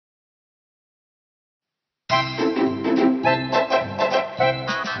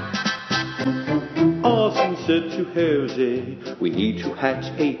said to Jose, we need to hatch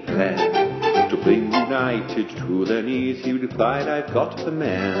a plan to bring United to their knees. He replied, I've got the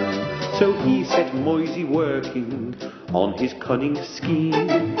man. So he set Moyes working on his cunning scheme.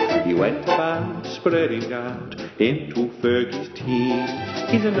 He went about spreading out into Fergie's team.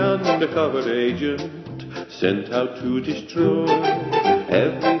 He's an undercover agent sent out to destroy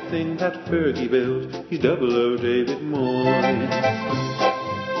everything that Fergie built. He's 00 David Moyes.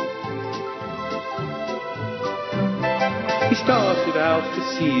 He started out the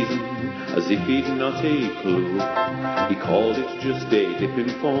season as if he'd not a clue. He called it just a dip in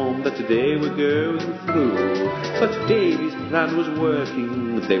form that they were going through. But Davy's plan was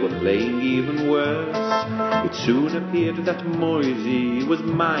working, they were playing even worse. It soon appeared that Moyes was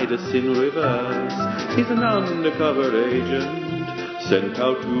Midas in reverse. He's an undercover agent sent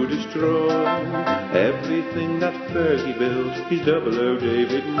out to destroy everything that Fergie built. He's 00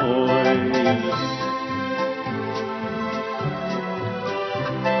 David Moyes.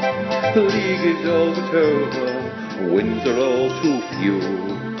 The league is all but over, wins are all too few,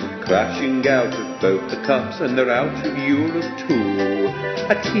 crashing out of both the cups and they're out of Europe too.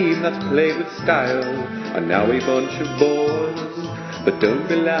 A team that's played with style are now a bunch of bores, but don't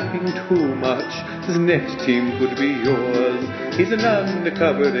be laughing too much, this next team could be yours. He's an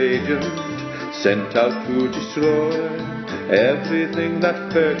undercover agent sent out to destroy everything that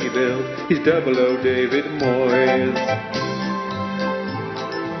Fergie built. He's 00 David Moyes.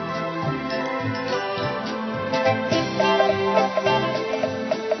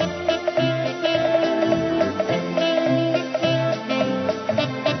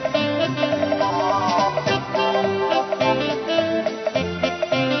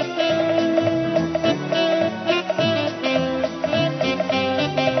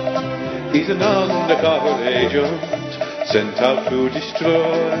 He's an undercover agent sent out to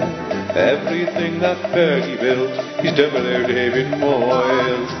destroy everything that Fergie built. He's 00 David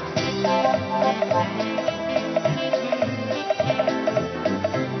Moyes.